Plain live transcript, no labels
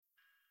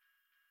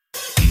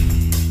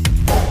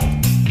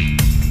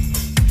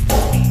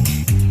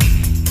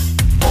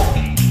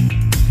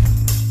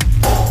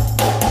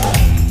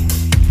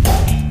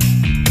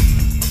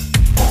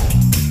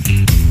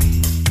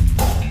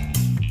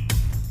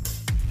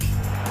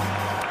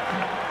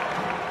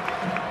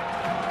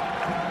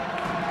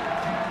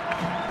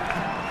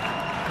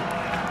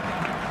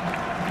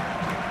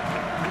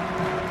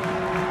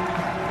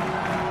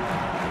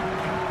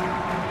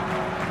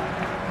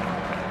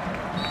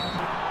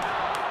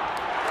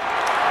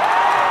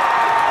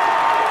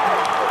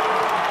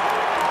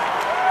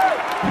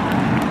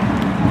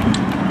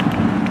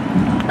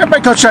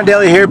Coach John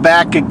Daly here,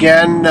 back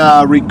again,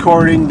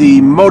 recording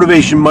the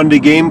Motivation Monday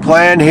game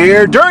plan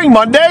here during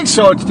Monday,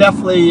 so it's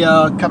definitely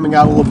coming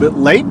out a little bit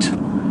late.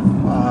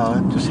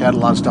 Just had a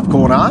lot of stuff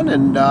going on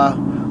and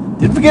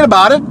didn't forget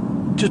about it,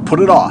 just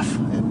put it off,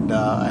 and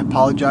I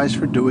apologize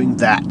for doing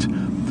that.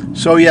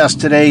 So yes,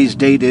 today's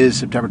date is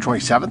September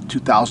 27th,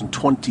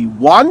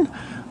 2021,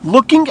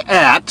 looking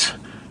at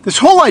this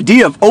whole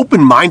idea of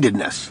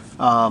open-mindedness.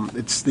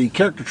 It's the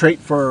character trait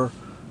for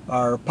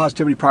our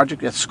Positivity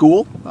Project at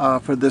school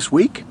for this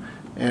week,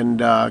 and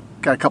got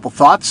a couple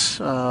thoughts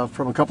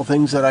from a couple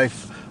things that I've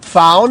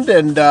found,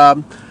 and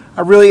I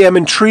really am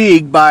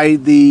intrigued by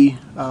the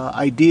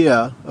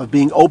idea of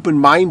being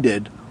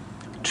open-minded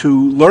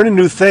to learning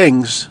new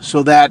things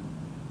so that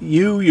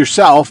you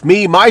yourself,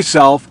 me,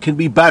 myself, can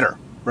be better,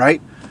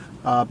 right?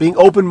 Being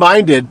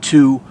open-minded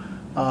to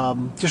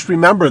just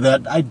remember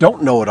that I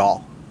don't know it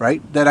all,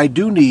 right? That I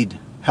do need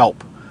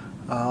help.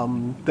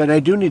 That I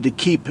do need to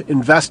keep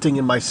investing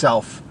in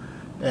myself.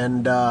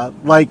 And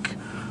like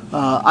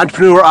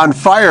Entrepreneur on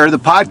Fire, the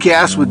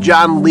podcast with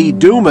John Lee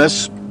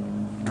Dumas,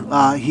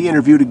 he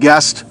interviewed a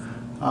guest,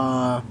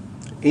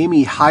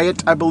 Amy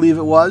Hyatt, I believe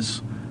it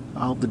was.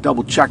 I'll have to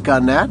double check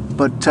on that.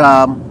 But,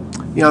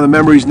 the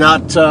memory's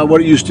not what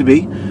it used to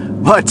be.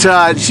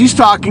 But she's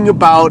talking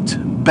about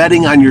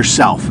betting on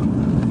yourself.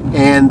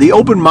 And the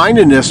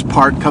open-mindedness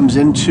part comes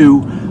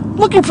into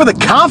looking for the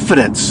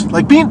confidence,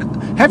 like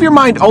have your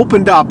mind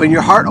opened up and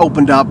your heart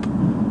opened up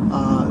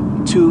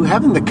to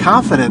having the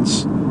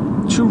confidence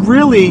to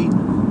really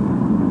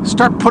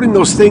start putting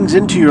those things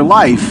into your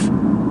life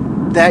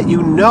that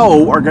you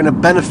know are going to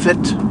benefit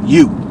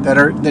you,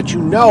 that you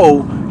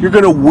know you're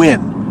going to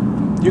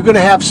win. You're going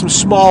to have some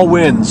small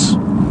wins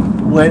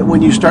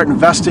when you start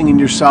investing in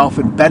yourself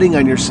and betting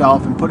on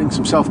yourself and putting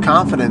some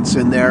self-confidence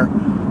in there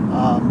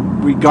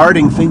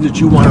regarding things that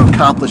you want to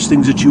accomplish,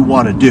 things that you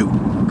want to do,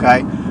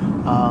 okay?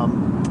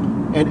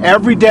 And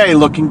every day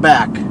looking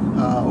back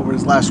over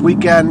this last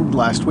week, and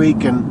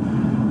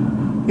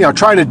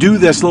trying to do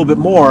this a little bit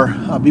more,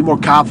 be more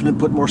confident,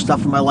 put more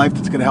stuff in my life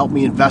that's going to help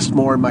me invest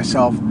more in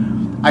myself.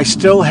 I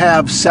still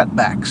have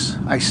setbacks.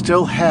 I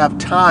still have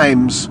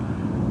times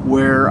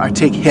where I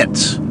take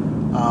hits.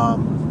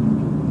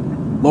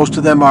 Most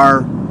of them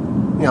are,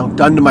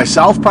 done to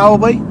myself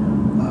probably,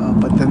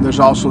 but then there's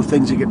also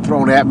things that get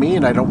thrown at me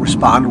and I don't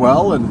respond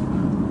well, and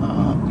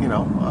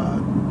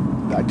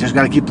I just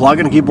got to keep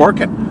plugging and keep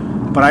working.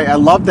 But I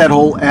love that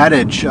whole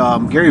adage.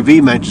 Gary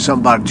Vee mentioned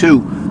something about it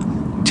too.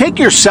 Take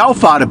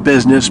yourself out of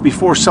business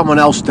before someone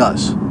else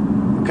does.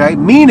 Okay?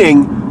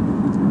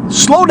 Meaning,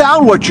 slow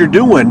down what you're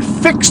doing.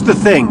 Fix the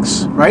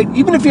things, right?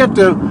 Even if you have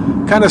to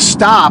kind of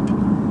stop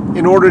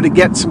in order to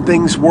get some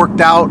things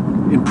worked out,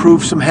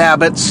 improve some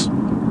habits,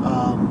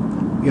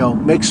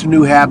 make some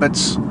new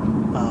habits,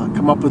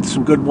 come up with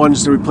some good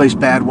ones to replace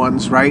bad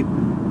ones, right?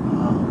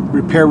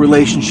 Repair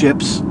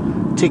relationships,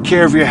 take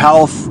care of your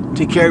health,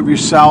 take care of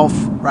yourself,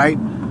 right?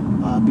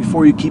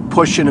 Before you keep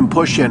pushing and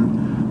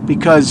pushing,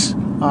 because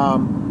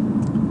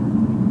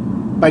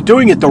by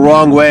doing it the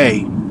wrong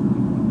way,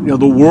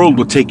 the world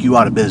will take you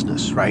out of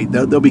business, right?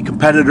 There'll be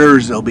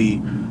competitors, there'll be,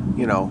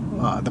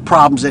 the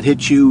problems that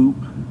hit you.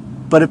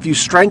 But if you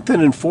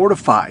strengthen and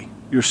fortify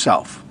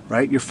yourself,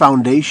 right, your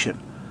foundation,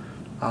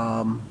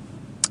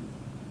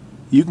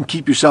 you can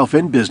keep yourself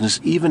in business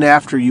even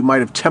after you might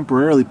have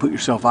temporarily put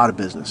yourself out of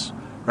business,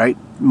 right?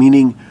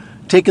 Meaning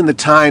taking the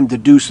time to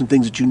do some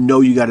things that you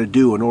know you got to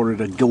do in order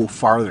to go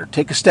farther.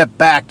 Take a step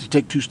back to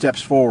take 2 steps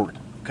forward,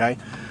 okay?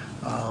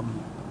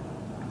 And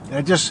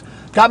it just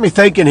got me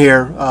thinking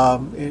here,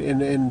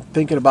 in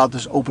thinking about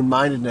this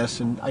open-mindedness,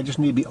 and I just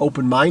need to be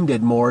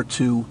open-minded more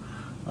to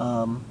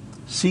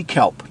seek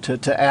help,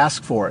 to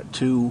ask for it,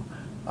 to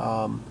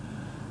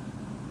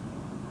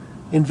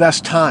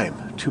invest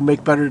time, to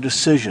make better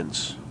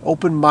decisions,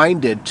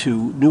 open-minded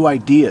to new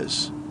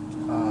ideas,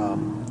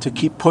 to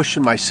keep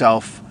pushing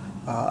myself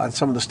on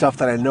some of the stuff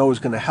that I know is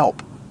going to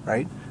help,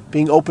 right?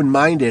 Being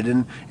open-minded,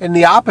 and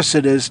the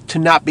opposite is to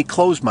not be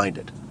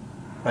closed-minded,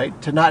 right?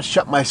 To not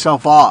shut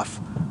myself off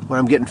when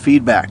I'm getting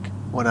feedback,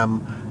 when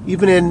I'm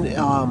even in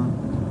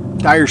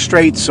dire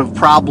straits of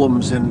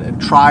problems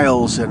and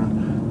trials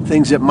and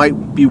things that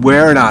might be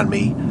wearing on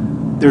me.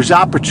 There's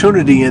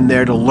opportunity in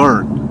there to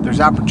learn. There's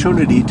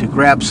opportunity to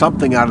grab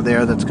something out of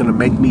there that's going to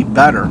make me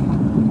better,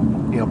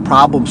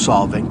 problem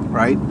solving,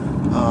 right?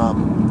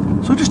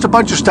 So just a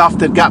bunch of stuff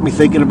that got me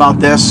thinking about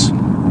this,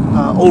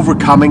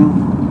 overcoming,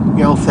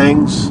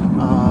 things.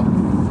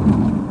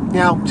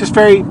 Just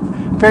very,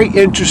 very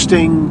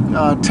interesting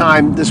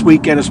time this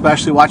weekend,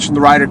 especially watching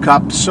the Ryder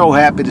Cup. So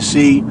happy to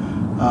see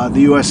the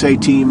USA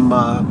team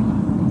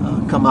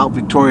come out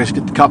victorious,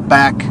 get the cup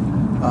back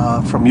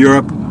from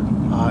Europe,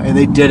 and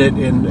they did it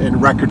in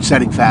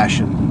record-setting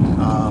fashion.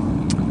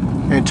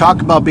 And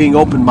talk about being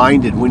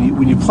open-minded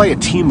when you play a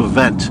team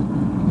event,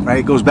 right?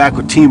 It goes back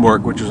with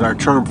teamwork, which was our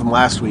term from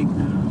last week.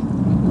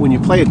 When you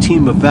play a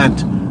team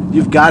event,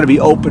 you've got to be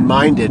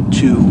open-minded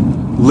to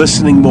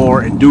listening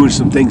more and doing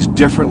some things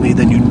differently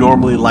than you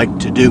normally like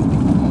to do.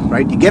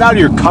 right? You get out of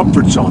your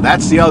comfort zone.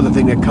 That's the other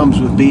thing that comes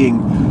with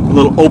being a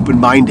little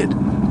open-minded,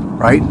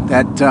 right?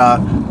 That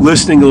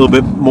listening a little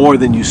bit more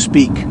than you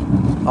speak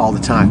all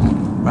the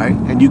time, right?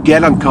 And you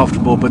get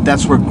uncomfortable, but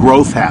that's where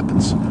growth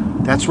happens.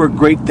 That's where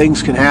great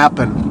things can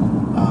happen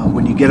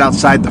when you get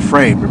outside the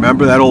frame.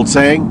 Remember that old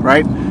saying,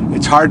 right?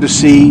 It's hard to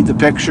see the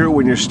picture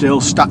when you're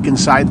still stuck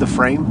inside the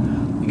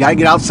frame. You got to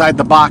get outside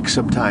the box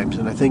sometimes,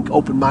 and I think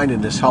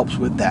open-mindedness helps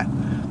with that.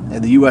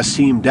 And the U.S.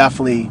 team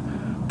definitely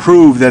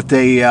proved that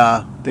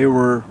they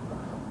were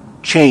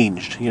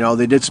changed. You know,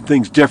 they did some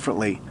things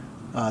differently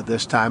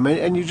this time,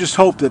 and you just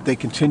hope that they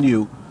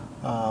continue,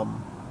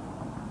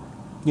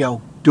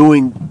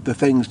 doing the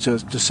things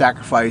to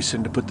sacrifice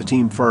and to put the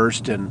team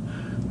first and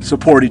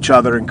support each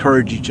other,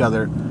 encourage each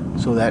other,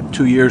 so that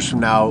 2 years from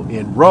now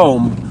in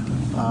Rome,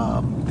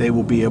 they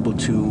will be able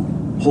to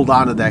hold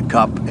on to that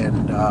cup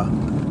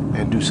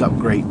and do something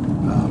great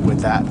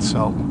with that.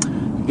 So,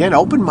 again,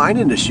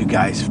 open-mindedness, you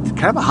guys.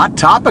 Kind of a hot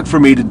topic for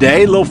me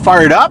today. A little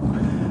fired up.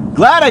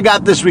 Glad I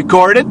got this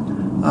recorded.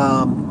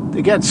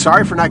 Again,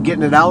 sorry for not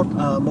getting it out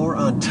more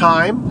on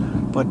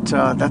time, but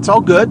that's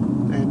all good,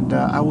 and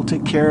I will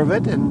take care of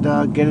it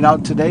and get it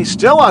out today,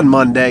 still on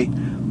Monday,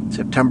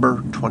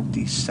 September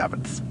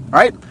 27th.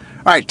 All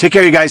right, take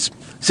care, you guys.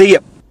 See ya.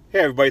 Hey,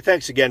 everybody,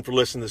 thanks again for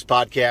listening to this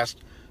podcast.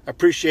 I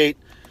appreciate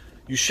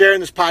you sharing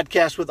this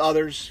podcast with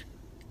others,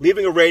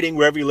 leaving a rating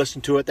wherever you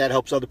listen to it. That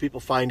helps other people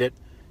find it,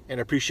 and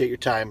I appreciate your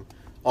time,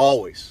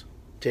 always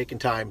taking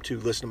time to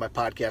listen to my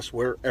podcast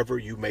wherever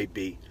you may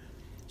be.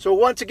 So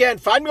once again,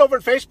 find me over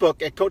on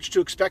Facebook at Coach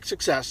to Expect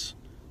Success,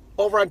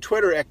 over on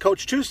Twitter at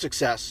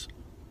Coach2Success,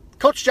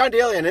 Coach John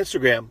Daly on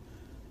Instagram,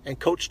 and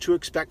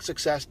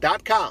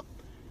Coach2ExpectSuccess.com.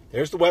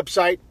 There's the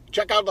website.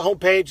 Check out the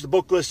homepage. The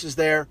book list is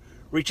there.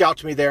 Reach out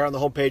to me there on the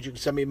homepage. You can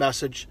send me a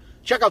message.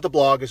 Check out the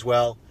blog as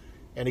well.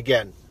 And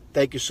again,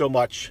 thank you so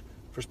much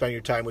for spending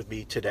your time with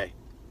me today.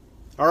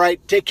 All right,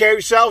 take care of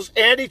yourselves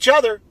and each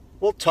other.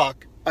 We'll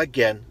talk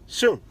again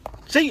soon.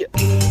 See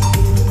you.